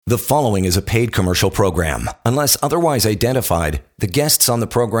The following is a paid commercial program. Unless otherwise identified, the guests on the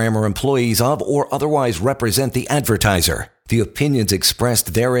program are employees of or otherwise represent the advertiser. The opinions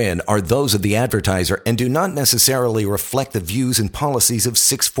expressed therein are those of the advertiser and do not necessarily reflect the views and policies of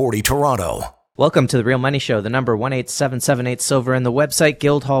 640 Toronto. Welcome to The Real Money Show, the number 18778 Silver, and the website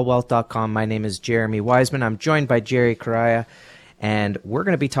guildhallwealth.com. My name is Jeremy Wiseman. I'm joined by Jerry Correia, and we're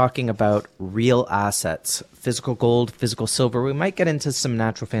going to be talking about real assets, physical gold, physical silver. We might get into some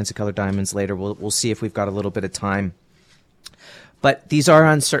natural fancy color diamonds later. We'll see if we've got a little bit of time. But these are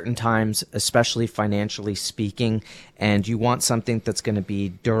uncertain times, especially financially speaking, and you want something that's going to be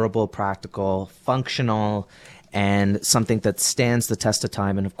durable, practical, functional, and something that stands the test of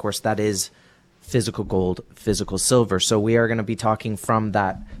time. And of course, that is physical gold, physical silver. So we are going to be talking from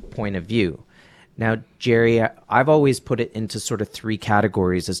that point of view. Now, Jerry, I've always put it into sort of three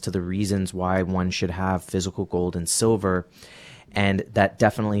categories as to the reasons why one should have physical gold and silver. And that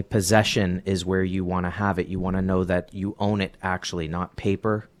definitely possession is where you want to have it. You want to know that you own it actually, not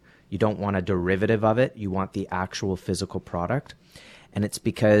paper. You don't want a derivative of it. You want the actual physical product. And it's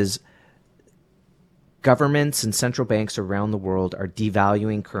because governments and central banks around the world are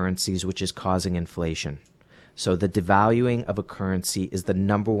devaluing currencies, which is causing inflation. So the devaluing of a currency is the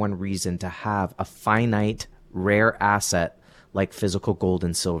number one reason to have a finite, rare asset like physical gold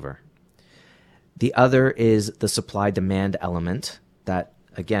and silver. The other is the supply-demand element that,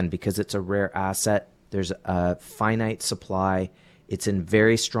 again, because it's a rare asset, there's a finite supply. It's in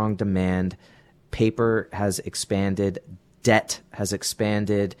very strong demand. Paper has expanded. Debt has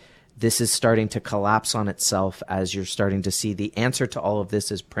expanded. This is starting to collapse on itself as you're starting to see the answer to all of this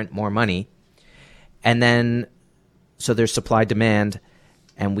is print more money. And then, so there's supply demand,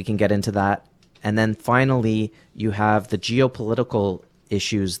 and we can get into that. And then finally, you have the geopolitical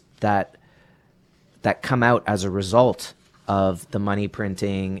issues that come out as a result of the money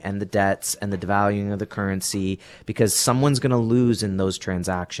printing and the debts and the devaluing of the currency, because someone's going to lose in those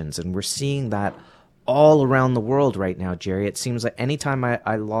transactions. And we're seeing that all around the world right now, Jerry. It seems like anytime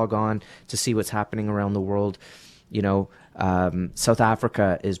I log on to see what's happening around the world, you know, South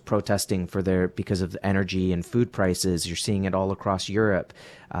Africa is protesting because of the energy and food prices. You're seeing it all across Europe.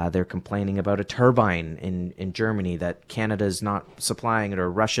 They're complaining about a turbine in Germany that Canada's not supplying it, or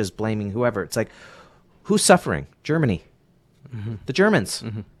Russia's blaming whoever. It's like, who's suffering? Germany. Mm-hmm. The Germans.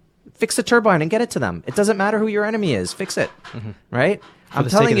 Mm-hmm. Fix the turbine and get it to them. It doesn't matter who your enemy is. Fix it. Mm-hmm. Right? I'm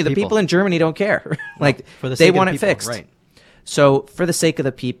telling you, the people in Germany don't care. Like, they want it fixed. Right. So for the sake of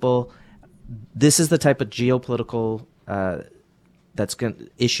the people, this is the type of geopolitical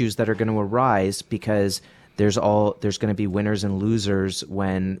issues that are going to arise, because there's going to be winners and losers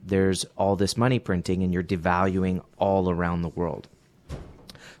when there's all this money printing and you're devaluing all around the world.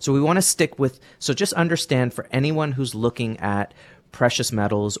 So we want to stick with, so just understand, for anyone who's looking at precious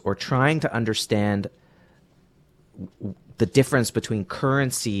metals or trying to understand the difference between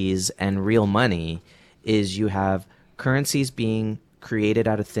currencies and real money, is you have currencies being created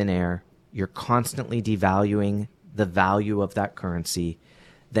out of thin air. You're constantly devaluing the value of that currency.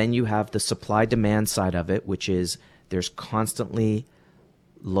 Then you have the supply-demand side of it, which is there's constantly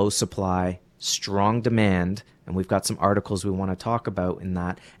low supply, strong demand, and we've got some articles we want to talk about in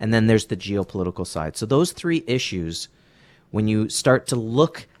that. And then there's the geopolitical side. So those three issues, when you start to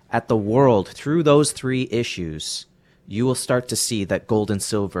look at the world through those three issues, you will start to see that gold and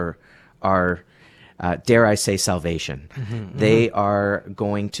silver are, dare I say, salvation. Mm-hmm, they are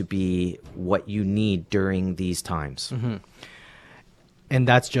going to be what you need during these times. Mm-hmm. And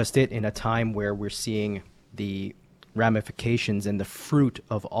that's just it, in a time where we're seeing the ramifications and the fruit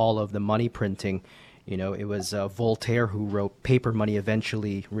of all of the money printing. You know, it was Voltaire who wrote, "Paper money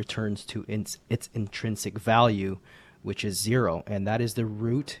eventually returns to its intrinsic value, which is zero." And that is the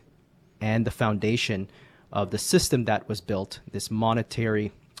root and the foundation of the system that was built, this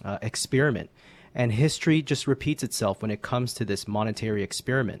monetary experiment. And history just repeats itself when it comes to this monetary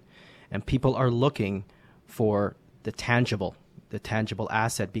experiment. And people are looking for the tangible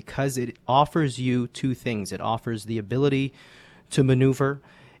asset, because it offers you two things. It offers the ability to maneuver.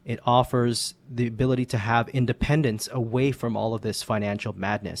 It offers the ability to have independence away from all of this financial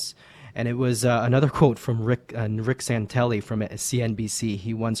madness. And it was another quote from Rick Santelli from CNBC.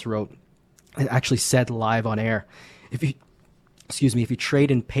 He once wrote, and actually said live on air, if you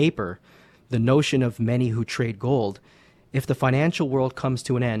trade in paper, the notion of many who trade gold, if the financial world comes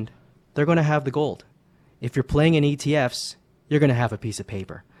to an end, they're going to have the gold. If you're playing in ETFs, you're going to have a piece of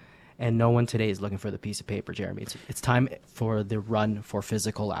paper. And no one today is looking for the piece of paper, Jeremy. It's time for the run for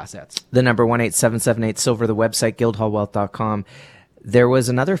physical assets. The number 18778 Silver, the website, guildhallwealth.com. There was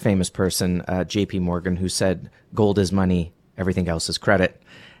another famous person, JP Morgan, who said gold is money, everything else is credit.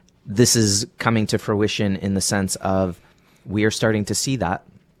 this is coming to fruition in the sense of we are starting to see that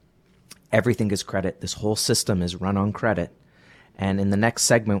everything is credit. This whole system is run on credit. And in the next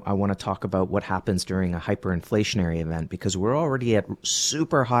segment, I want to talk about what happens during a hyperinflationary event, because we're already at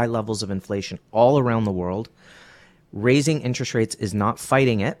super high levels of inflation all around the world. Raising interest rates is not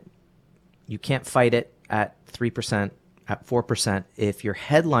fighting it. You can't fight it at 3%, at 4% if your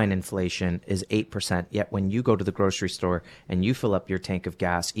headline inflation is 8%. Yet when you go to the grocery store and you fill up your tank of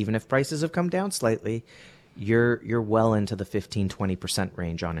gas, even if prices have come down slightly, you're well into the 15-20%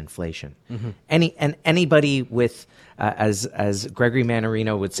 range on inflation. Mm-hmm. Anybody with as Gregory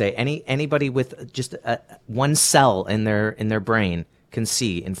Mannarino would say, anybody with just one cell in their brain can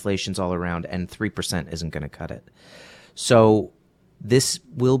see inflation's all around, and 3% isn't going to cut it. So this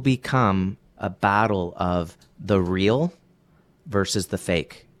will become a battle of the real versus the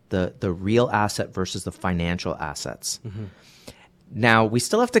fake, the real asset versus the financial assets. Mm-hmm. Now, we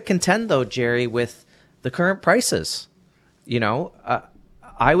still have to contend, though, Jerry, with the current prices. You know,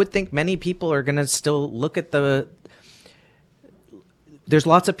 I would think many people are going to still look at there's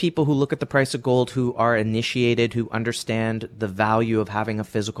lots of people who look at the price of gold who are initiated, who understand the value of having a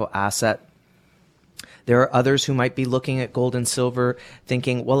physical asset. There are others who might be looking at gold and silver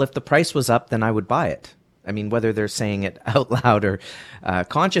thinking, well, if the price was up, then I would buy it. I mean, whether they're saying it out loud or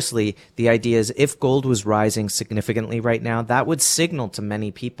consciously, the idea is if gold was rising significantly right now, that would signal to many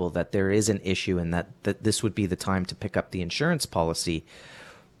people that there is an issue and that this would be the time to pick up the insurance policy.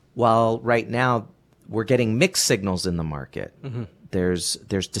 While right now we're getting mixed signals in the market. Mm-hmm. There's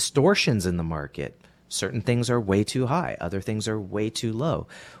distortions in the market. Certain things are way too high. Other things are way too low.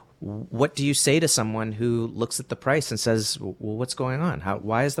 What do you say to someone who looks at the price and says, well, what's going on?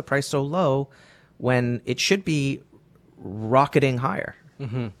 Why is the price so low when it should be rocketing higher?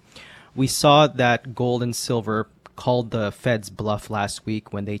 Mm-hmm. We saw that gold and silver called the Fed's bluff last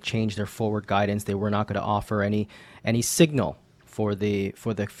week when they changed their forward guidance. They were not going to offer any signal for the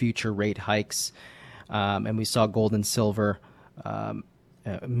future rate hikes. And we saw gold and silver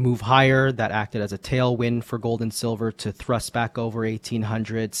move higher. That acted as a tailwind for gold and silver to thrust back over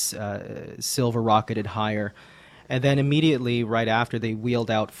 1800s. Silver rocketed higher. And then immediately right after, they wheeled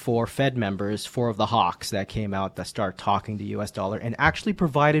out 4 Fed members, 4 of the hawks that came out that start talking the U.S. dollar and actually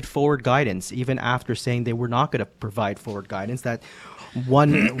provided forward guidance, even after saying they were not going to provide forward guidance. That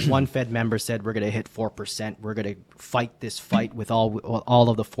one Fed member said, we're going to hit 4%. We're going to fight this fight with all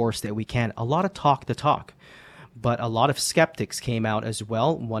of the force that we can. A lot of talk the talk. But a lot of skeptics came out as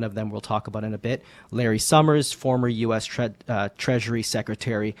well. One of them we'll talk about in a bit. Larry Summers, former U.S. Treasury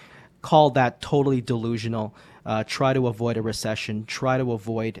Secretary, called that totally delusional. Try to avoid a recession. Try to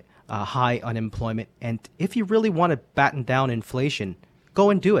avoid high unemployment. And if you really want to batten down inflation, go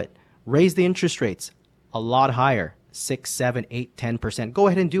and do it. Raise the interest rates a lot higher. 6, 7, 8, 10%. Go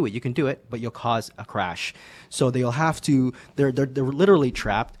ahead and do it. You can do it, but you'll cause a crash. So they'll have to. They're literally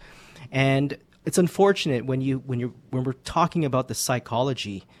trapped. And it's unfortunate when we're talking about the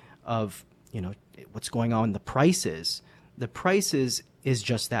psychology of, you know, what's going on in the prices. The prices is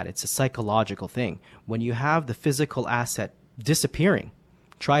just that. It's a psychological thing. When you have the physical asset disappearing,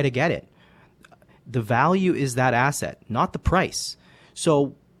 try to get it. The value is that asset, not the price.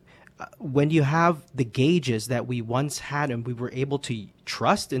 So when you have the gauges that we once had and we were able to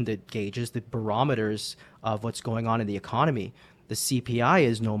trust in the gauges, the barometers of what's going on in the economy, the CPI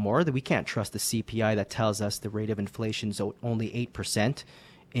is no more. That we can't trust the CPI that tells us the rate of inflation is only 8%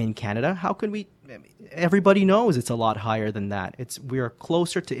 in Canada. How can we? Everybody knows it's a lot higher than that. We are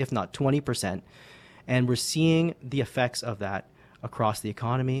closer to, if not 20%, and we're seeing the effects of that across the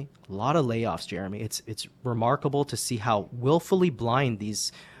economy. A lot of layoffs, Jeremy. It's remarkable to see how willfully blind the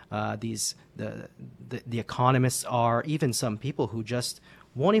economists are. Even some people who just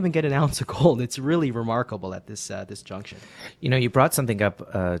won't even get an ounce of gold. It's really remarkable at this junction. You know, you brought something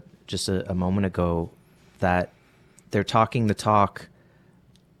up just a moment ago that they're talking the talk,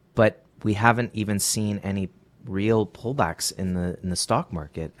 but we haven't even seen any real pullbacks in the stock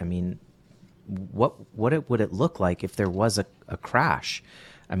market. I mean, what would it look like if there was a crash?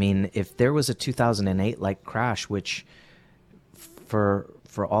 I mean, if there was a 2008 like crash, which for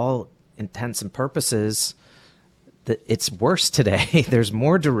all intents and purposes, it's worse today. There's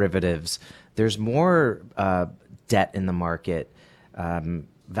more derivatives. There's more debt in the market.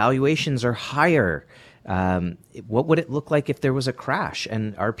 Valuations are higher. What would it look like if there was a crash?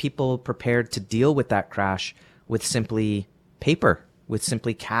 And are people prepared to deal with that crash with simply paper, with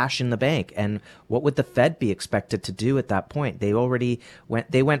simply cash in the bank? And what would the Fed be expected to do at that point? They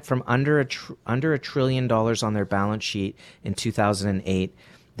went from under $1 trillion on their balance sheet in 2008.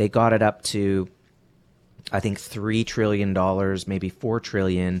 They got it up to I think $3 trillion, maybe $4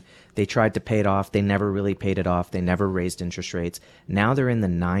 trillion. They tried to pay it off. They never really paid it off. They never raised interest rates. Now they're in the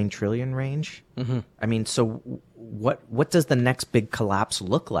 9 trillion range. Mm-hmm. I mean, so what does the next big collapse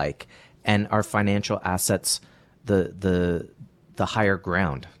look like? And are financial assets the higher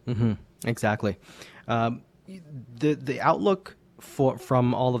ground? Mm-hmm. Exactly. The outlook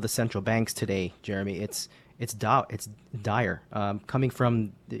from all of the central banks today, Jeremy, it's dire. Coming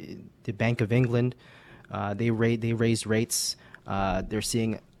from the Bank of England, they raised rates. They're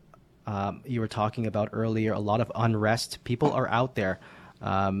seeing, you were talking about earlier, a lot of unrest. People are out there,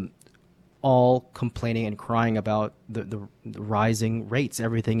 all complaining and crying about the rising rates.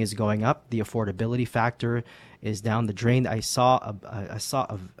 Everything is going up. The affordability factor is down the drain. I saw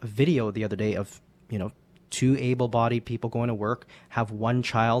a video the other day of, 2 able-bodied people going to work, have 1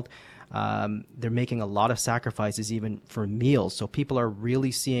 child. They're making a lot of sacrifices even for meals. So people are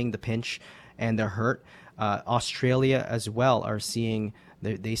really seeing the pinch and they're hurt. Australia as well are seeing,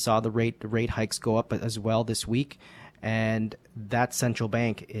 they saw the rate hikes go up as well this week. And that central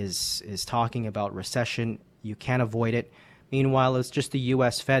bank is talking about recession. You can't avoid it. Meanwhile, it's just the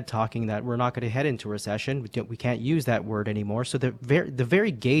U.S. Fed talking that we're not going to head into recession. We can't use that word anymore. So the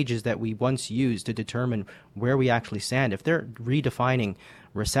very gauges that we once used to determine where we actually stand, if they're redefining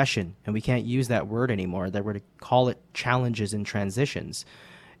recession and we can't use that word anymore, that we're to call it challenges and transitions,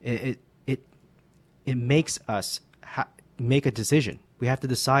 it makes us make a decision. We have to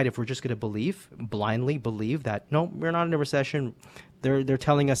decide if we're just going to blindly believe that, no, we're not in a recession. They're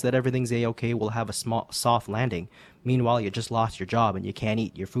telling us that everything's A-okay, we'll have a small soft landing. Meanwhile, you just lost your job and you can't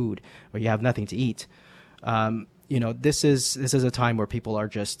eat your food, or you have nothing to eat. This is a time where people are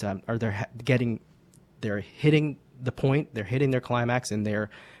just they're hitting the point, they're hitting their climax, and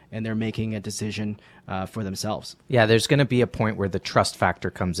they're making a decision for themselves. Yeah, there's going to be a point where the trust factor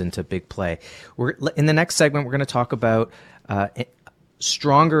comes into big play. In the next segment, we're going to talk about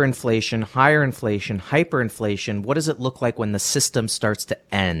stronger inflation, higher inflation, hyperinflation. What does it look like when the system starts to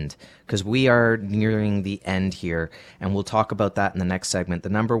end? Because we are nearing the end here, and we'll talk about that in the next segment. The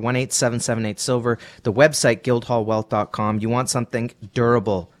number 1-877-8-SILVER, the website guildhallwealth.com. You want something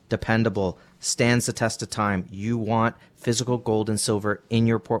durable, dependable, stands the test of time. You want physical gold and silver in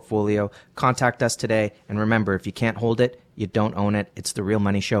your portfolio. Contact us today, and remember, if you can't hold it, you don't own it. It's The Real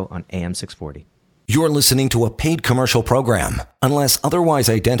Money Show on AM 640. You're listening to a paid commercial program. Unless otherwise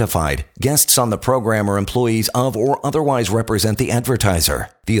identified, guests on the program are employees of or otherwise represent the advertiser.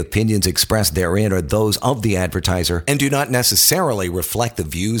 The opinions expressed therein are those of the advertiser and do not necessarily reflect the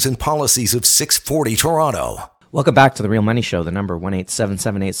views and policies of 640 Toronto. Welcome back to The Real Money Show. The number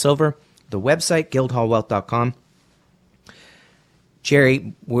 1-877-8-SILVER. The website, guildhallwealth.com.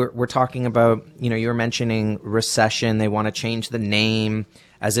 Jerry, we're talking about, you were mentioning recession. They want to change the name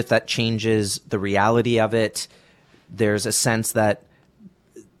as if that changes the reality of it. There's a sense that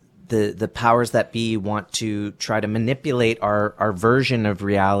the powers that be want to try to manipulate our version of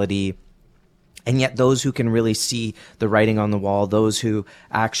reality. And yet those who can really see the writing on the wall, those who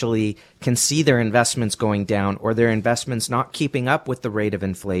actually can see their investments going down or their investments not keeping up with the rate of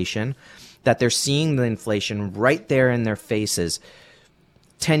inflation, that they're seeing the inflation right there in their faces.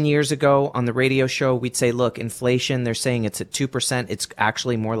 10 years ago on the radio show, we'd say, look, inflation, they're saying it's at 2%. It's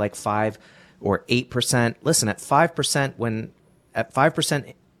actually more like 5 or 8%. Listen, at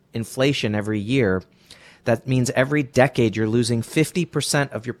 5% inflation every year, that means every decade you're losing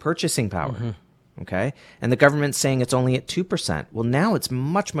 50% of your purchasing power. Mm-hmm. Okay. And the government's saying it's only at 2%. Well, now it's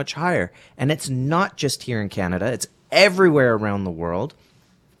much, much higher. And it's not just here in Canada. It's everywhere around the world.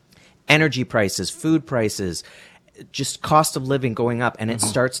 Energy prices, food prices, just cost of living going up, and it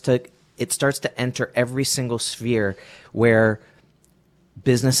starts to enter every single sphere where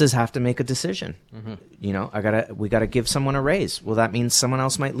businesses have to make a decision. Mm-hmm. We gotta give someone a raise. Well, that means someone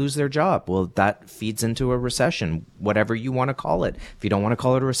else might lose their job. Well, that feeds into a recession, whatever you want to call it. If you don't want to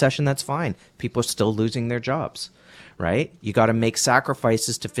call it a recession, that's fine. People are still losing their jobs, right? You got to make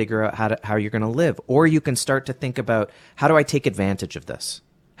sacrifices to figure out how you're going to live, or you can start to think about, how do I take advantage of this?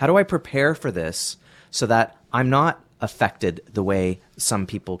 How do I prepare for this so that I'm not affected the way some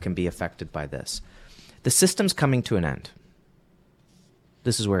people can be affected by this? The system's coming to an end.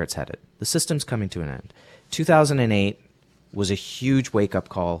 This is where it's headed. The system's coming to an end. 2008 was a huge wake-up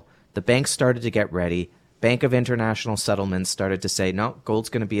call. The banks started to get ready. Bank of International Settlements started to say, no, gold's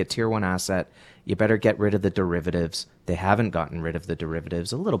going to be a tier 1 asset. You better get rid of the derivatives. They haven't gotten rid of the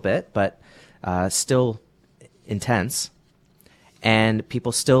derivatives, a little bit, but still intense. And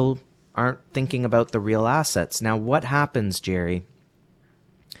people still aren't thinking about the real assets. Now, what happens, Jerry,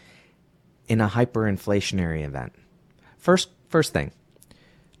 in a hyperinflationary event? First thing,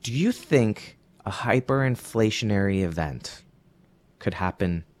 do you think a hyperinflationary event could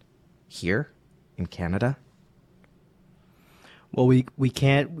happen here in Canada? Well, we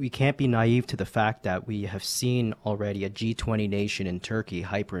can't be naive to the fact that we have seen already a G20 nation in Turkey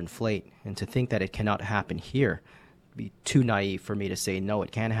hyperinflate, and to think that it cannot happen here would be too naive for me to say no,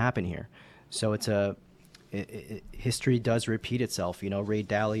 it can happen here. So history does repeat itself. Ray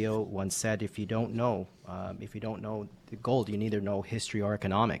Dalio once said, if you don't know the gold, you neither know history or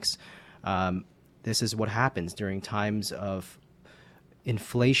economics. This is what happens during times of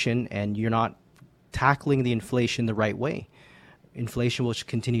inflation, and you're not tackling the inflation the right way. Inflation will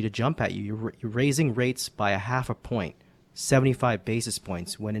continue to jump at you. You're raising rates by 0.5 point, 75 basis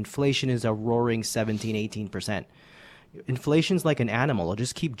points, when inflation is a roaring 17, 18%. Inflation's like an animal. It'll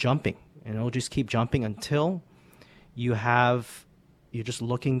just keep jumping, and it'll just keep jumping until you're just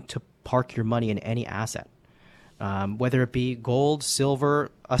looking to park your money in any asset, whether it be gold,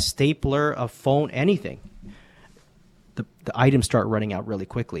 silver, a stapler, a phone, anything. The items start running out really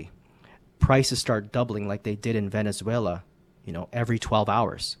quickly. Prices start doubling like they did in Venezuela, every 12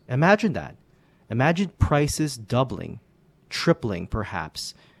 hours. Imagine that. Imagine prices doubling, tripling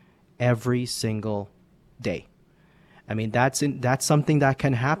perhaps, every single day. I mean, that's something that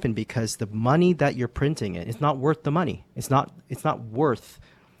can happen because the money that you're printing is not worth the money. It's not worth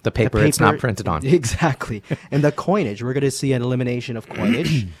the paper it's not printed on. Exactly. And the coinage, we're going to see an elimination of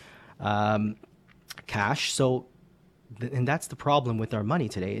coinage, cash. So, and that's the problem with our money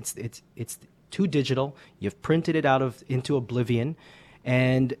today. It's too digital. You've printed it into oblivion,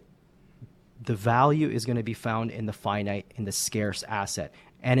 and the value is going to be found in the finite, in the scarce asset,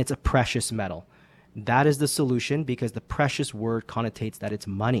 and it's a precious metal. That is the solution, because the precious word connotates that it's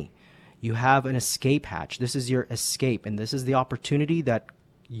money. You have an escape hatch. This is your escape, and this is the opportunity that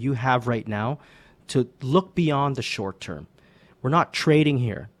you have right now to look beyond the short term. We're not trading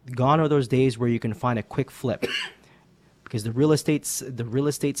here. Gone are those days where you can find a quick flip. Because the real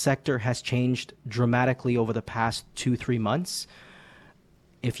estate sector has changed dramatically over the past 2-3 months.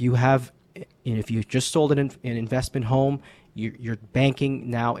 If you just sold an investment home, you're banking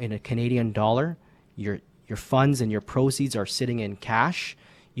now in a Canadian dollar. Your funds and your proceeds are sitting in cash.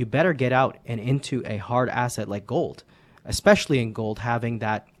 You better get out and into a hard asset like gold, especially in gold, having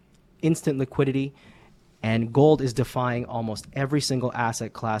that instant liquidity. And gold is defying almost every single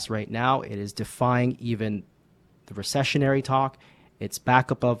asset class right now. It is defying even the recessionary talk. It's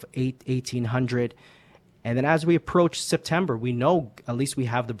back above 1800. And then as we approach September, we know, at least we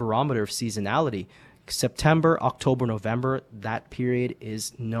have the barometer of seasonality. September, October, November, that period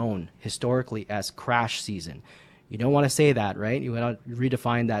is known historically as crash season. You don't want to say that, right? You want to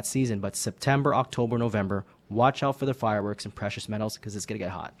redefine that season. But September, October, November, watch out for the fireworks and precious metals, because it's going to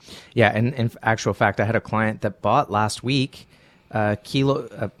get hot. Yeah, and in actual fact, I had a client that bought last week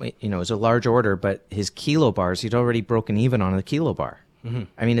kilo, it was a large order, but his kilo bars, he'd already broken even on the kilo bar. Mm-hmm.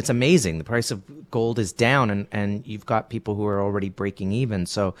 I mean, it's amazing. The price of gold is down, and you've got people who are already breaking even.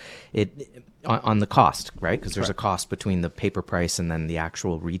 So on the cost, right? Because there's a cost between the paper price and then the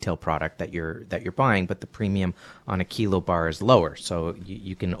actual retail product that you're buying, but the premium on a kilo bar is lower, so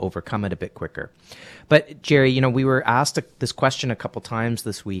you can overcome it a bit quicker. But Jerry, we were asked this question a couple times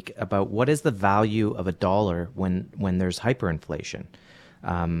this week about what is the value of a dollar when there's hyperinflation.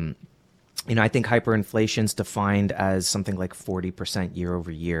 I think hyperinflation is defined as something like 40% year over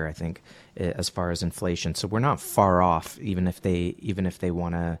year, I think, as far as inflation. So we're not far off, even if they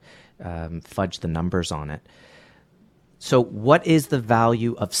want to fudge the numbers on it. So what is the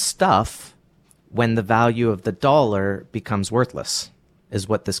value of stuff when the value of the dollar becomes worthless, is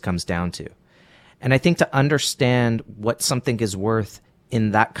what this comes down to. And I think to understand what something is worth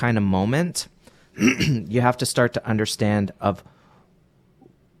in that kind of moment, you have to start to understand of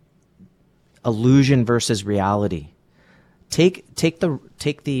illusion versus reality. Take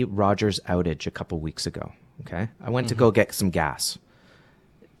the Rogers outage a couple weeks ago. Okay, I went to go get some gas.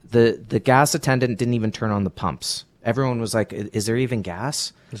 The gas attendant didn't even turn on the pumps. Everyone was like, "Is there even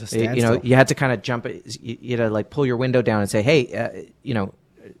gas?" You had to kind of jump. You had to like pull your window down and say, "Hey,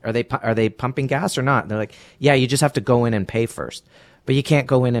 are they pumping gas or not?" And they're like, "Yeah, you just have to go in and pay first." But you can't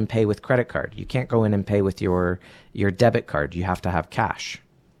go in and pay with credit card. You can't go in and pay with your debit card. You have to have cash.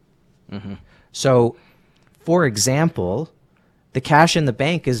 Mm-hmm. So, for example, the cash in the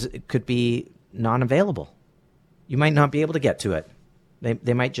bank could be non-available. You might not be able to get to it.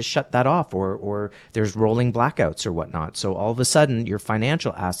 They might just shut that off, or there's rolling blackouts or whatnot. So all of a sudden, your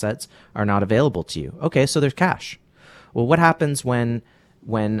financial assets are not available to you. Okay, so there's cash. Well, what happens when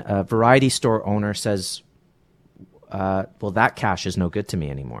a variety store owner says, well, that cash is no good to me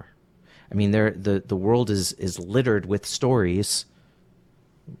anymore? I mean, the world is littered with stories.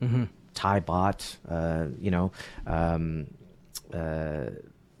 Mm-hmm. Thai baht,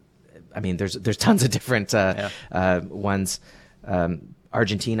 I mean, there's tons of different ones.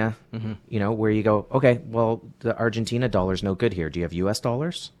 Argentina, where you go, okay, well, the Argentina dollar's no good here. Do you have US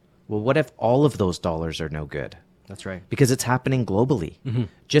dollars? Well, what if all of those dollars are no good? That's right. Because it's happening globally.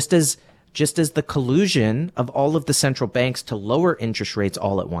 Just as the collusion of all of the central banks to lower interest rates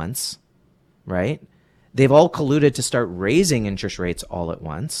all at once, right? They've all colluded to start raising interest rates all at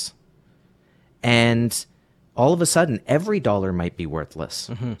once. And all of a sudden, every dollar might be worthless.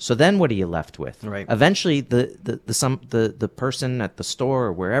 So then what are you left with? Right. Eventually, the person at the store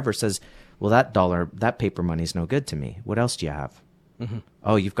or wherever says, well, that paper money's no good to me. What else do you have?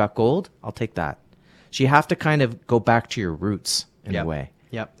 Oh, you've got gold? I'll take that. So you have to kind of go back to your roots in a way.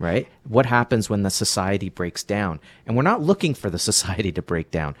 Yep. Right? What happens when the society breaks down? And we're not looking for the society to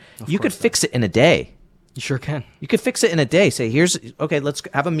break down. You could fix it in a day. You sure can. You could fix it in a day. Say, let's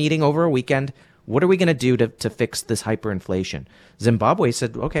have a meeting over a weekend. What are we going to do to fix this hyperinflation? Zimbabwe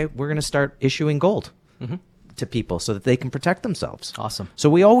said, okay, we're going to start issuing gold to people so that they can protect themselves. Awesome. So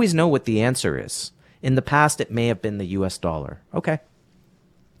we always know what the answer is. In the past, it may have been the US dollar. Okay.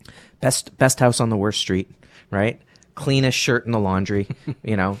 Best house on the worst street, right? Cleanest shirt in the laundry,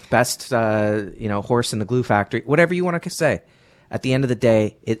 best, horse in the glue factory, whatever you want to say. At the end of the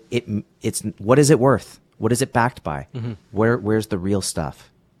day, it's what is it worth? What is it backed by? Where's the real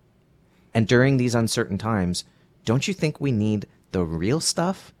stuff? And during these uncertain times, don't you think we need the real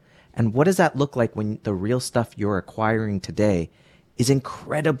stuff? And what does that look like when the real stuff you're acquiring today is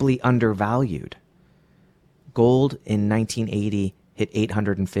incredibly undervalued? Gold in 1980 hit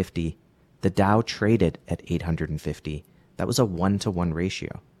 850. The Dow traded at 850. That was a 1-to-1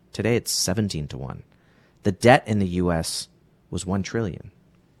 ratio. Today it's 17-to-1. The debt in the US was 1 trillion.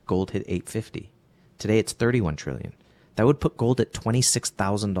 Gold hit 850. Today it's 31 trillion. That would put gold at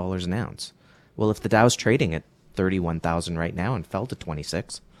 $26,000 an ounce. Well, if the Dow's trading at 31,000 right now and fell to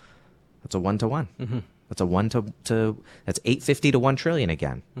 26, that's a 1-to-1. That's a that's 850 to 1 trillion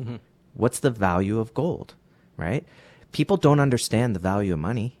again. What's the value of gold, right? People don't understand the value of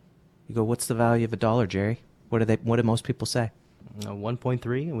money. You go, what's the value of a dollar, Jerry? What do most people say?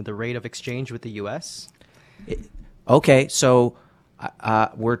 1.3 with the rate of exchange with the U.S. Okay, so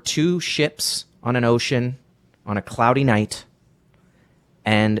we're 2 ships on an ocean on a cloudy night,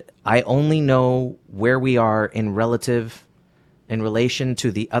 and I only know where we are in relation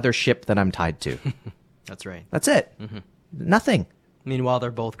to the other ship that I'm tied to. That's right. That's it. Nothing. Meanwhile,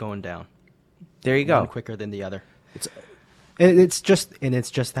 they're both going down. There you go. One quicker than the other. It's just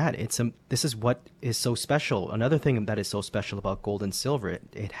that. This is what is so special. Another thing that is so special about gold and silver,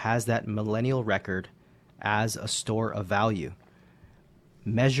 it has that millennial record as a store of value,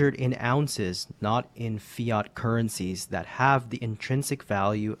 measured in ounces, not in fiat currencies that have the intrinsic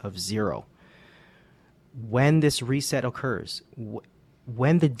value of 0. When this reset occurs,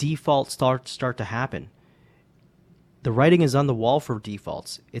 when the defaults start to happen, the writing is on the wall for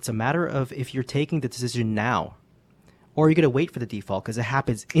defaults. It's a matter of if you're taking the decision now, or you're going to wait for the default because it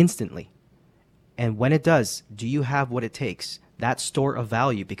happens instantly. And when it does, do you have what it takes? That store of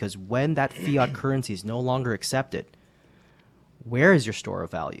value, because when that fiat currency is no longer accepted, where is your store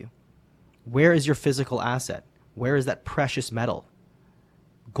of value? Where is your physical asset? Where is that precious metal?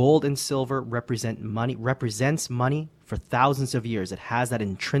 Gold and silver represents money for thousands of years. It has that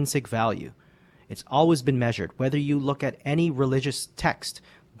intrinsic value. It's always been measured. Whether you look at any religious text,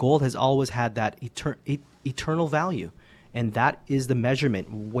 gold has always had that eternal value. And that is the measurement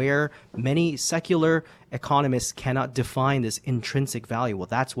where many secular economists cannot define this intrinsic value. Well,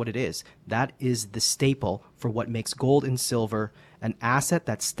 that's what it is. That is the staple for what makes gold and silver an asset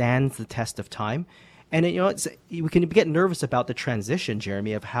that stands the test of time. And we can get nervous about the transition,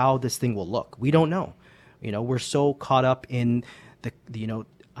 Jeremy, of how this thing will look. We don't know. We're so caught up in the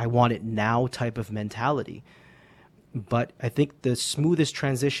I want it now type of mentality. But I think the smoothest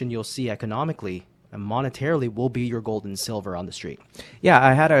transition you'll see economically and monetarily will be your gold and silver on the street. Yeah,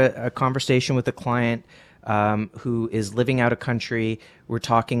 I had a conversation with a client who is living out of country. We're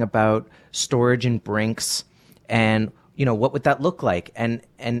talking about storage in Brinks, and what would that look like? And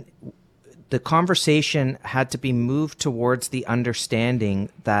the conversation had to be moved towards the understanding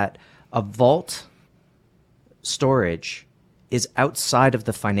that a vault storage is outside of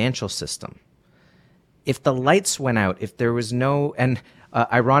the financial system. If the lights went out, if there was no, and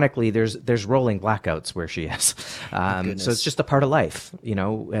ironically, there's rolling blackouts where she is. So it's just a part of life.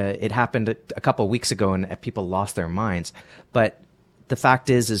 It happened a couple of weeks ago and people lost their minds. But the fact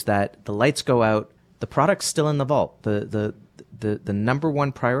is that the lights go out, the product's still in the vault. The number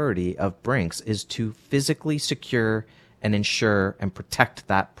one priority of Brinks is to physically secure and ensure and protect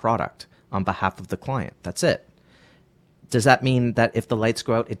that product on behalf of the client. That's it. Does that mean that if the lights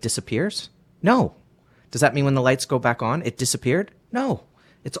go out, it disappears? No. Does that mean when the lights go back on, it disappeared? No.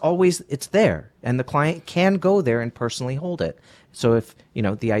 It's there, and the client can go there and personally hold it. So if,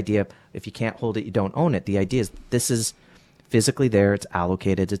 the idea, if you can't hold it, you don't own it. The idea is this is physically there, it's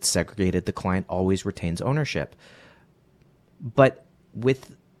allocated, it's segregated, the client always retains ownership. But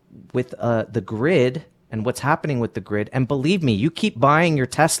with the grid and what's happening with the grid, and believe me, you keep buying your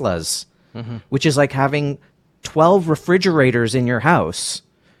Teslas, which is like having 12 refrigerators in your house.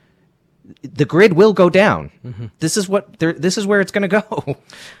 The grid will go down. This is where it's going to go.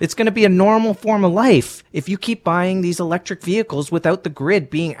 It's going to be a normal form of life if you keep buying these electric vehicles without the grid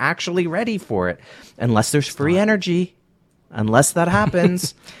being actually ready for it, unless there's free energy, unless that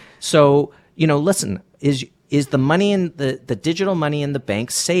happens. So, listen, is the money in the digital money in the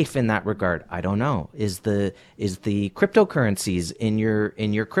bank safe in that regard? I don't know. Is the cryptocurrencies in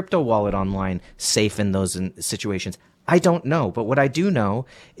your crypto wallet online safe in those situations? I don't know. But what I do know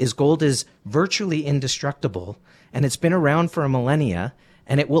is gold is virtually indestructible, and it's been around for a millennia,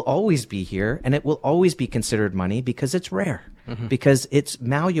 and it will always be here, and it will always be considered money because it's rare, because it's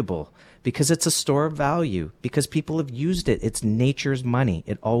malleable, because it's a store of value, because people have used it. It's nature's money.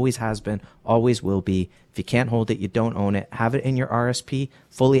 It always has been, always will be. If you can't hold it, you don't own it. Have it in your RSP,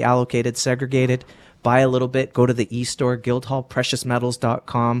 fully allocated, segregated. Buy a little bit. Go to the e-store,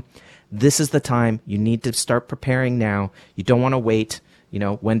 guildhallpreciousmetals.com. This is the time. You need to start preparing now. You don't want to wait.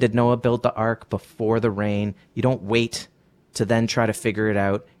 When did Noah build the ark? Before the rain. You don't wait to then try to figure it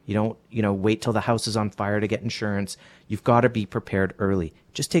out. You don't, wait till the house is on fire to get insurance. You've got to be prepared early.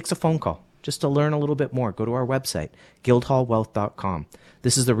 It just takes a phone call just to learn a little bit more. Go to our website, guildhallwealth.com.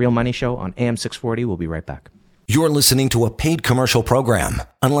 This is The Real Money Show on AM 640. We'll be right back. You're listening to a paid commercial program.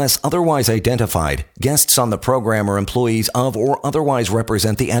 Unless otherwise identified, guests on the program are employees of or otherwise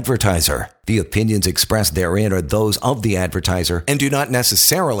represent the advertiser. The opinions expressed therein are those of the advertiser and do not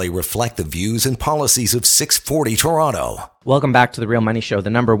necessarily reflect the views and policies of 640 Toronto. Welcome back to The Real Money Show. The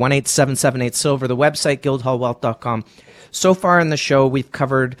number 1-877-8-SILVER, the website, guildhallwealth.com. So far in the show, we've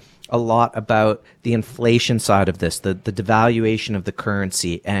covered a lot about the inflation side of this, the devaluation of the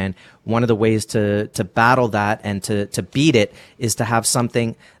currency. And one of the ways to battle that and to beat it is to have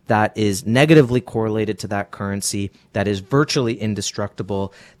something that is negatively correlated to that currency, that is virtually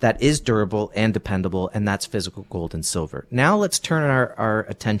indestructible, that is durable and dependable, and that's physical gold and silver. Now let's turn our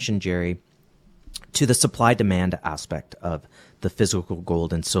attention, Jerry, to the supply-demand aspect of the physical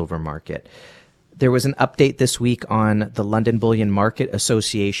gold and silver market. There was an update this week on the London Bullion Market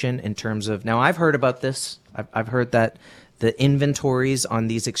Association in terms of, now I've heard about this. I've heard that the inventories on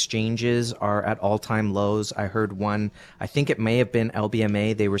these exchanges are at all-time lows. I heard one, I think it may have been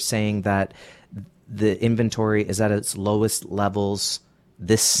LBMA. They were saying that the inventory is at its lowest levels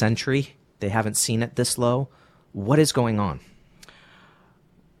this century. They haven't seen it this low. What is going on?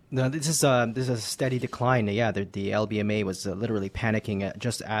 No, this is a steady decline. Yeah, the LBMA was literally panicking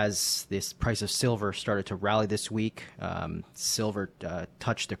just as this price of silver started to rally this week. Silver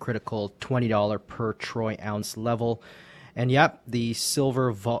touched the critical $20 per troy ounce level, and the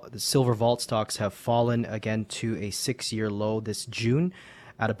silver vault stocks have fallen again to a 6-year low this June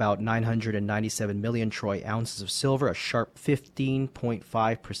at about 997 million troy ounces of silver, a sharp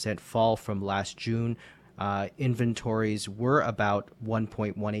 15.5% fall from last June. Inventories were about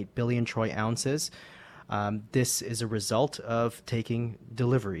 1.18 billion troy ounces. This is a result of taking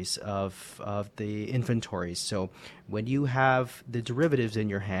deliveries of the inventories. So when you have the derivatives in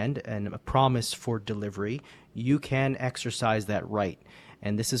your hand and a promise for delivery, you can exercise that right.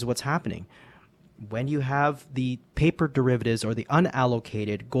 And this is what's happening. When you have the paper derivatives or the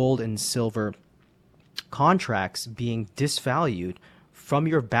unallocated gold and silver contracts being disvalued from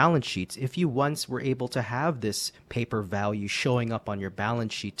your balance sheets, if you once were able to have this paper value showing up on your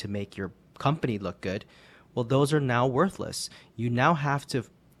balance sheet to make your company look good, well, those are now worthless. You now have to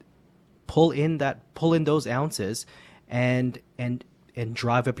pull in those ounces and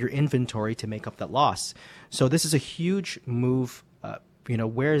drive up your inventory to make up that loss. So this is a huge move.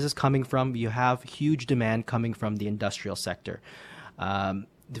 Where is this coming from? You have huge demand coming from the industrial sector.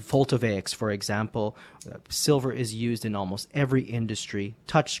 The photovoltaics, for example, silver is used in almost every industry,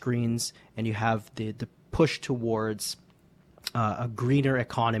 touch screens, and you have the push towards a greener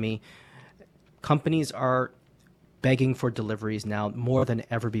economy. Companies are begging for deliveries now more than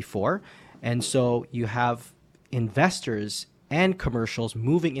ever before. And so you have investors and commercials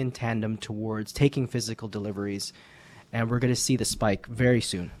moving in tandem towards taking physical deliveries. And we're going to see the spike very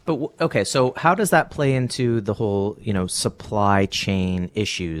soon. But okay, so how does that play into the whole, supply chain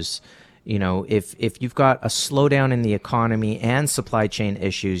issues? If you've got a slowdown in the economy and supply chain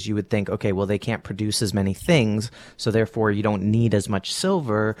issues, you would think, okay, well, they can't produce as many things, so therefore you don't need as much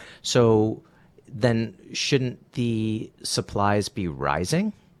silver. So then shouldn't the supplies be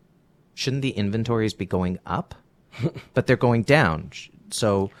rising? Shouldn't the inventories be going up? But they're going down.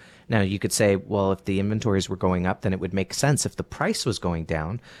 So now you could say, well, if the inventories were going up, then it would make sense if the price was going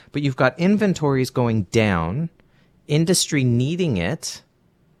down. But you've got inventories going down, industry needing it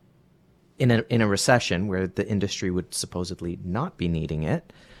in a recession where the industry would supposedly not be needing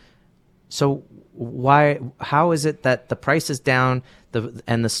it. So how is it that the price is down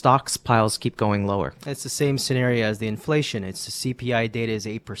and the stocks piles keep going lower? It's the same scenario as the inflation. It's the CPI data is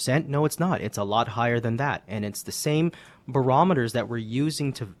 8%. No, it's not. It's a lot higher than that. And it's the same barometers that we're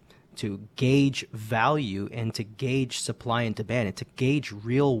using to gauge value and to gauge supply and demand and to gauge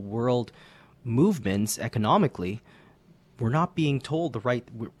real world movements economically. We're not being we're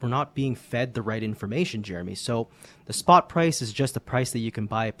not being fed the right information, Jeremy. So the spot price is just the price that you can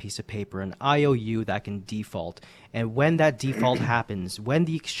buy a piece of paper, an IOU that can default. And when that default happens, when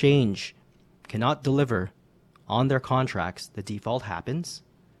the exchange cannot deliver on their contracts, the default happens.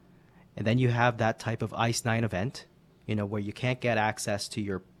 And then you have that type of ICE 9 event, where you can't get access to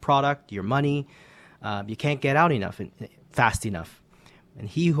your product, your money. You can't get out fast enough. And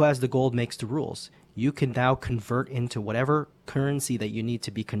he who has the gold makes the rules. You can now convert into whatever currency that you need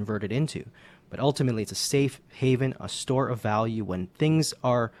to be converted into. But ultimately, it's a safe haven, a store of value. When things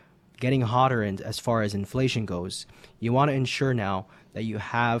are getting hotter and as far as inflation goes, you want to ensure now that you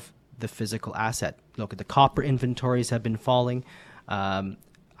have the physical asset. Look, the copper inventories have been falling.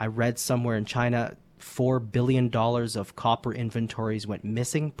 I read somewhere in China, $4 billion of copper inventories went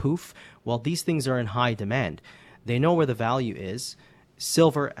missing, poof. Well, these things are in high demand. They know where the value is.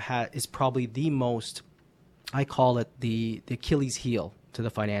 Silver is probably the most, I call it the Achilles heel to the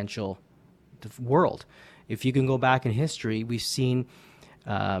financial world. If you can go back in history, we've seen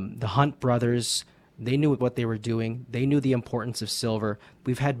the Hunt brothers. They knew what they were doing. They knew the importance of silver.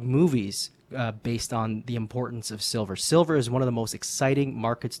 We've had movies based on the importance of silver. Silver is one of the most exciting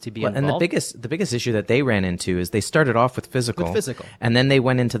markets to be involved. And the biggest issue that they ran into is they started off with physical, and then they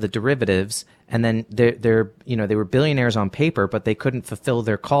went into the derivatives, and then they were billionaires on paper, but they couldn't fulfill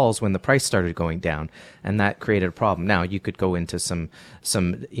their calls when the price started going down, and that created a problem. Now you could go into some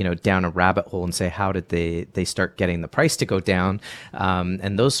down a rabbit hole and say, how did they start getting the price to go down,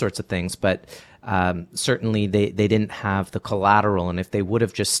 and those sorts of things, but. Certainly they didn't have the collateral, and if they would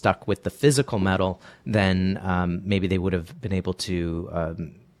have just stuck with the physical metal, then maybe they would have been able to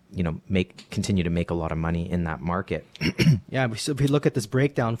continue to make a lot of money in that market. Yeah, so if we look at this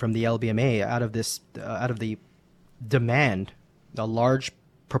breakdown from the LBMA, out of the demand, a large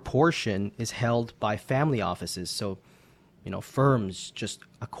proportion is held by family offices. So, firms just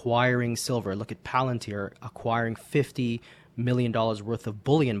acquiring silver. Look at Palantir acquiring $50 million worth of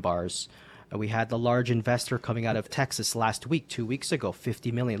bullion bars. We had the large investor coming out of Texas last week, 2 weeks ago,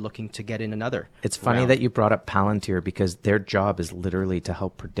 $50 million, looking to get in another. It's funny that you brought up Palantir because their job is literally to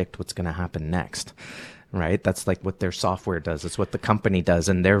help predict what's going to happen next, right? That's like what their software does. It's what the company does,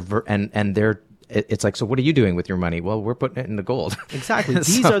 and it's like, so what are you doing with your money? Well, we're putting it into gold. Exactly.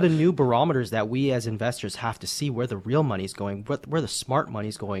 These are the new barometers that we as investors have to see where the real money's going, where the smart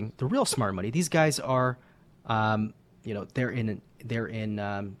money's going, the real smart money. These guys are,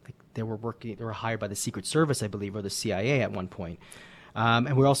 they were hired by the Secret Service, I believe, or the CIA at one point.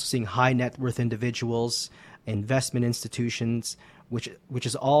 And we're also seeing high net worth individuals, investment institutions, which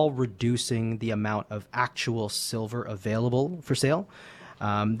is all reducing the amount of actual silver available for sale.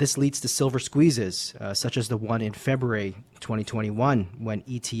 This leads to silver squeezes, such as the one in February 2021, when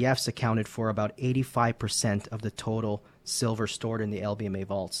ETFs accounted for about 85% of the total silver stored in the LBMA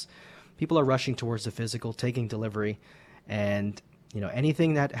vaults. People are rushing towards the physical, taking delivery, and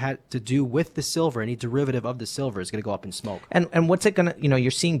anything that had to do with the silver, any derivative of the silver is going to go up in smoke. And what's it going to,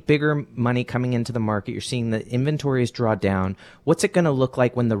 you're seeing bigger money coming into the market. You're seeing the inventories draw down. What's it going to look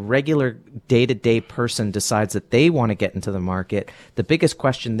like when the regular day-to-day person decides that they want to get into the market? The biggest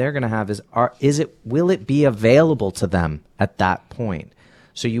question they're going to have is will it be available to them at that point?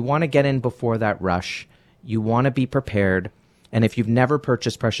 So you want to get in before that rush. You want to be prepared. And if you've never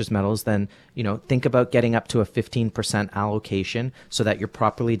purchased precious metals, then, think about getting up to a 15% allocation so that you're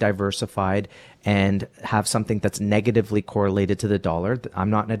properly diversified and have something that's negatively correlated to the dollar. I'm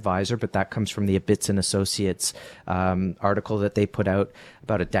not an advisor, but that comes from the Abitz and Associates article that they put out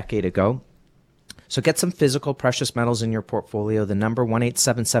about a decade ago. So get some physical precious metals in your portfolio, the number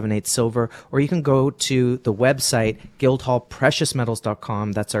 18778 silver, or you can go to the website,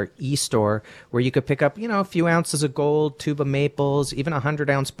 guildhallpreciousmetals.com. That's our e-store, where you could pick up, a few ounces of gold, tube of maples, even a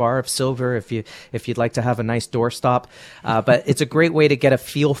 100-ounce bar of silver if you'd like to have a nice doorstop. But it's a great way to get a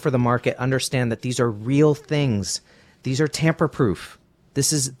feel for the market, understand that these are real things. These are tamper-proof.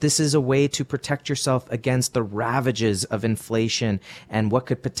 This is a way to protect yourself against the ravages of inflation and what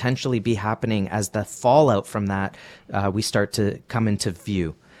could potentially be happening as the fallout from that we start to come into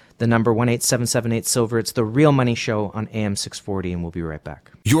view. The number 18778 silver. It's the Real Money Show on AM 640, and we'll be right back.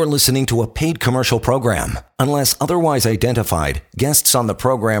 You're listening to a paid commercial program. Unless otherwise identified, guests on the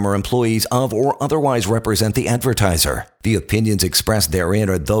program are employees of or otherwise represent the advertiser. The opinions expressed therein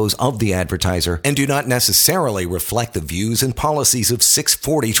are those of the advertiser and do not necessarily reflect the views and policies of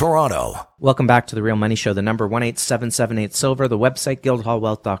 640 Toronto. Welcome back to the Real Money Show. The number 18778 silver. The website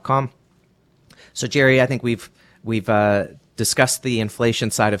guildhallwealth.com. So Jerry, I think we've discussed the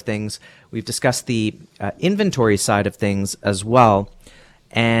inflation side of things. We've discussed the inventory side of things as well,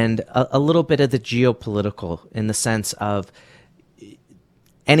 and a little bit of the geopolitical, in the sense of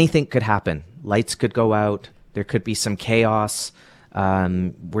anything could happen. Lights could go out. There could be some chaos.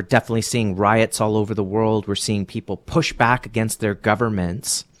 We're definitely seeing riots all over the world. We're seeing people push back against their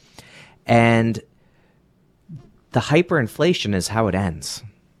governments. And the hyperinflation is how it ends.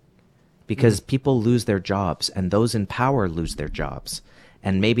 Because people lose their jobs, and those in power lose their jobs.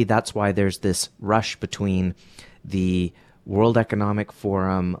 And maybe that's why there's this rush between the World Economic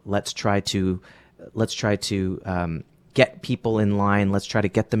Forum. Let's try to get people in line. Let's try to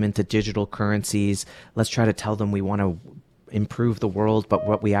get them into digital currencies. Let's try to tell them we want to improve the world, but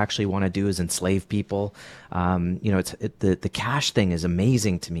what we actually want to do is enslave people. The cash thing is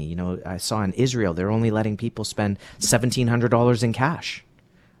amazing to me. I saw in Israel, they're only letting people spend $1,700 in cash.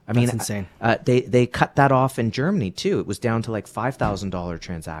 I mean, that's insane. They cut that off in Germany too. It was down to like $5,000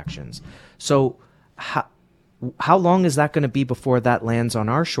 transactions. So how long is that going to be before that lands on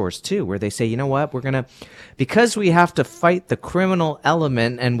our shores too, where they say, you know what, because we have to fight the criminal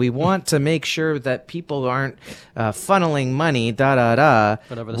element and we want to make sure that people aren't funneling money,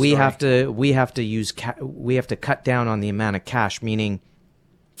 we have to cut down on the amount of cash. Meaning,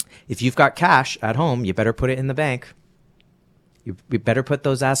 if you've got cash at home, you better put it in the bank. You better put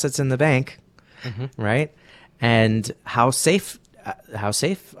those assets in the bank, right? And how safe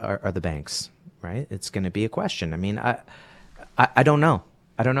are the banks, right? It's going to be a question. I mean, I don't know.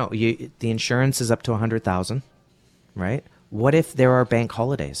 The insurance is up to $100,000, right? What if there are bank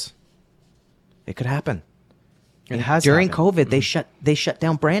holidays? It could happen. It has during happened. COVID. They shut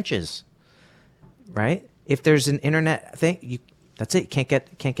down branches, right? If there's an internet thing, that's it. You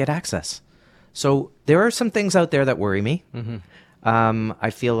can't get access. So there are some things out there that worry me.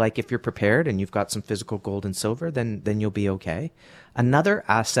 I feel like if you're prepared and you've got some physical gold and silver, then you'll be okay. Another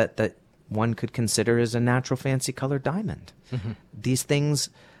asset that one could consider is a natural fancy colored diamond. These things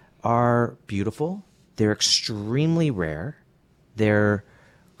are beautiful. They're extremely rare. They're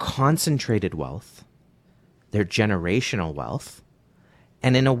concentrated wealth. They're generational wealth.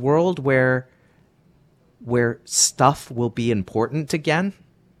 And in a world where stuff will be important again,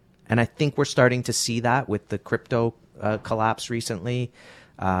 and I think we're starting to see that with the crypto collapse recently.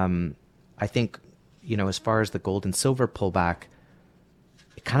 I think, as far as the gold and silver pullback,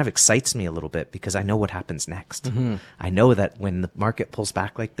 it kind of excites me a little bit because I know what happens next. I know that when the market pulls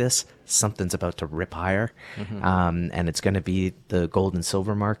back like this, something's about to rip higher. And it's going to be the gold and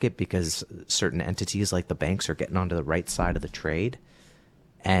silver market, because certain entities like the banks are getting onto the right side of the trade.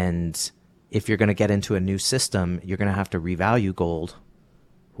 And if you're going to get into a new system, you're going to have to revalue gold.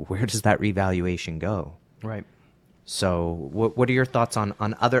 Where does that revaluation go? Right. So what are your thoughts on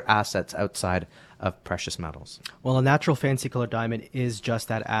other assets outside of precious metals? Well, a natural fancy color diamond is just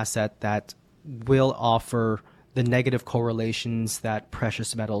that asset that will offer the negative correlations that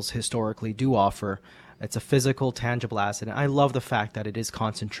precious metals historically do offer. It's a physical, tangible asset. And I love the fact that it is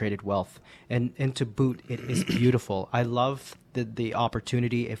concentrated wealth. And to boot, it is beautiful. I love the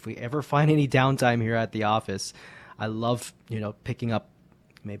opportunity. If we ever find any downtime here at the office, I love, picking up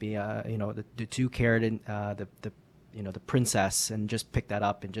maybe the 2-carat the princess, and just pick that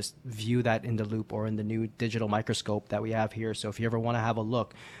up and just view that in the loop or in the new digital microscope that we have here. So if you ever want to have a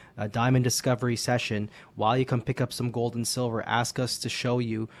look, a diamond discovery session, while you come pick up some gold and silver, ask us to show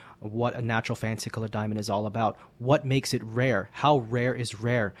you what a natural fancy color diamond is all about. What makes it rare? How rare is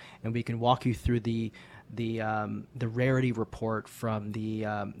rare? And we can walk you through the rarity report from the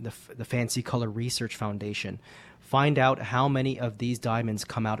Fancy Color Research Foundation. Find out how many of these diamonds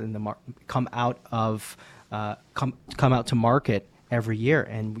come out to market, every year,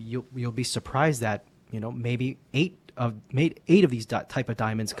 and you'll be surprised that maybe eight of these type of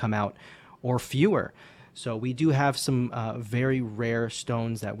diamonds come out, or fewer. So we do have some very rare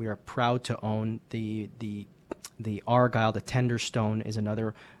stones that we are proud to own. The Argyle, the Tender Stone, is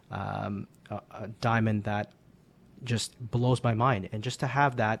another a diamond that just blows my mind. And just to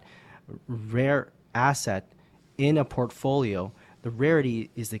have that rare asset in a portfolio, the rarity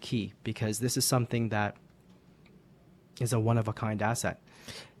is the key, because this is something that is a one-of-a-kind asset.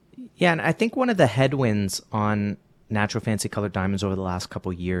 Yeah, and I think one of the headwinds on natural fancy colored diamonds over the last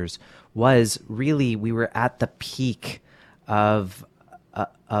couple of years was really we were at the peak of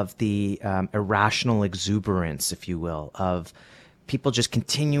the irrational exuberance, if you will, of people just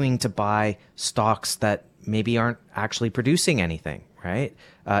continuing to buy stocks that maybe aren't actually producing anything, right?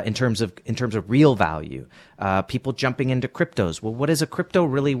 In terms of real value, people jumping into cryptos. Well, what is a crypto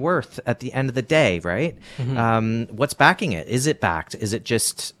really worth at the end of the day, right? Mm-hmm. What's backing it? Is it backed? Is it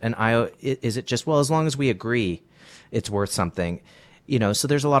just Is it just, well, as long as we agree, it's worth something, So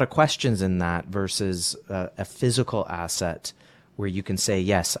there's a lot of questions in that versus a physical asset where you can say,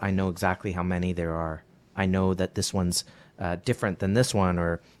 yes, I know exactly how many there are. I know that this one's different than this one,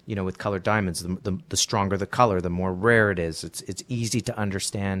 or with colored diamonds, the stronger the color, the more rare it is. It's easy to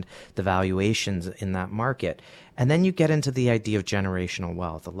understand the valuations in that market. And then you get into the idea of generational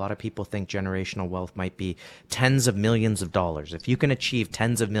wealth. A lot of people think generational wealth might be tens of millions of dollars. If you can achieve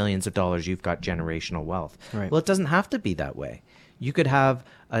tens of millions of dollars, you've got generational wealth. Right. Well, it doesn't have to be that way. You could have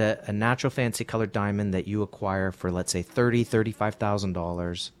a natural fancy colored diamond that you acquire for, let's say, $30,000,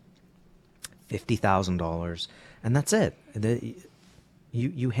 $35,000, $50,000, and that's it.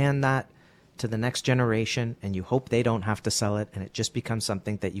 You hand that to the next generation, and you hope they don't have to sell it, and it just becomes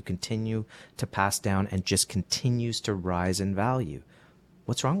something that you continue to pass down and just continues to rise in value.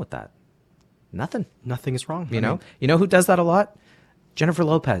 What's wrong with that? Nothing. Nothing is wrong. You know who does that a lot? Jennifer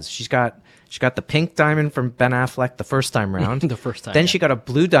Lopez. She's got the pink diamond from Ben Affleck the first time round. The first time. Then she got a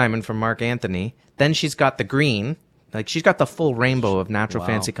blue diamond from Mark Anthony. Then she's got the green. Like, she's got the full rainbow of natural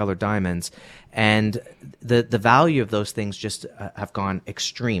fancy colored diamonds, and the value of those things just have gone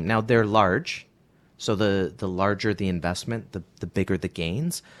extreme. Now, they're large, so the larger the investment, the bigger the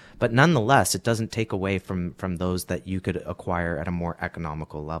gains. But nonetheless, it doesn't take away from those that you could acquire at a more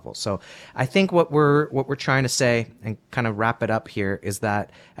economical level. So I think what we're trying to say, and kind of wrap it up here, is that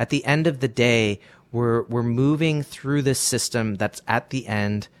at the end of the day, we're moving through this system that's at the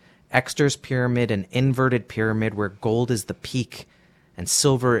end. Exter's pyramid, an inverted pyramid where gold is the peak and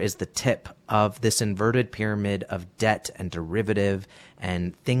silver is the tip of this inverted pyramid of debt and derivative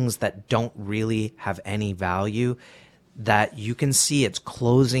and things that don't really have any value, that you can see it's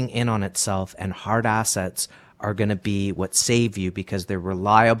closing in on itself, and hard assets are going to be what save you because they're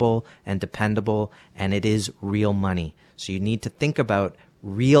reliable and dependable, and it is real money. So you need to think about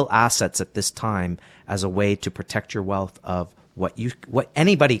real assets at this time as a way to protect your wealth of what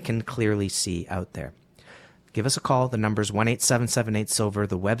anybody can clearly see out there. Give us a call. The number is 1-877-8-SILVER.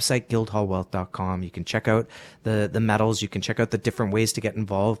 The website, guildhallwealth.com. You can check out the metals. You can check out the different ways to get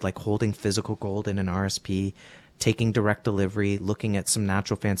involved, like holding physical gold in an RSP, taking direct delivery, looking at some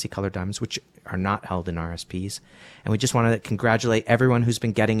natural fancy colored diamonds, which are not held in RSPs. And we just want to congratulate everyone who's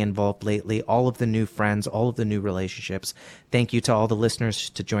been getting involved lately, all of the new friends, all of the new relationships. Thank you to all the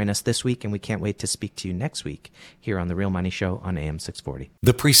listeners to join us this week, and we can't wait to speak to you next week here on The Real Money Show on AM 640.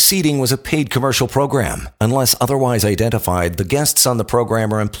 The preceding was a paid commercial program. Unless otherwise identified, the guests on the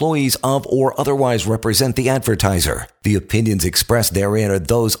program are employees of or otherwise represent the advertiser. The opinions expressed therein are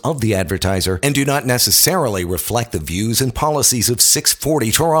those of the advertiser and do not necessarily reflect the views and policies of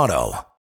 640 Toronto.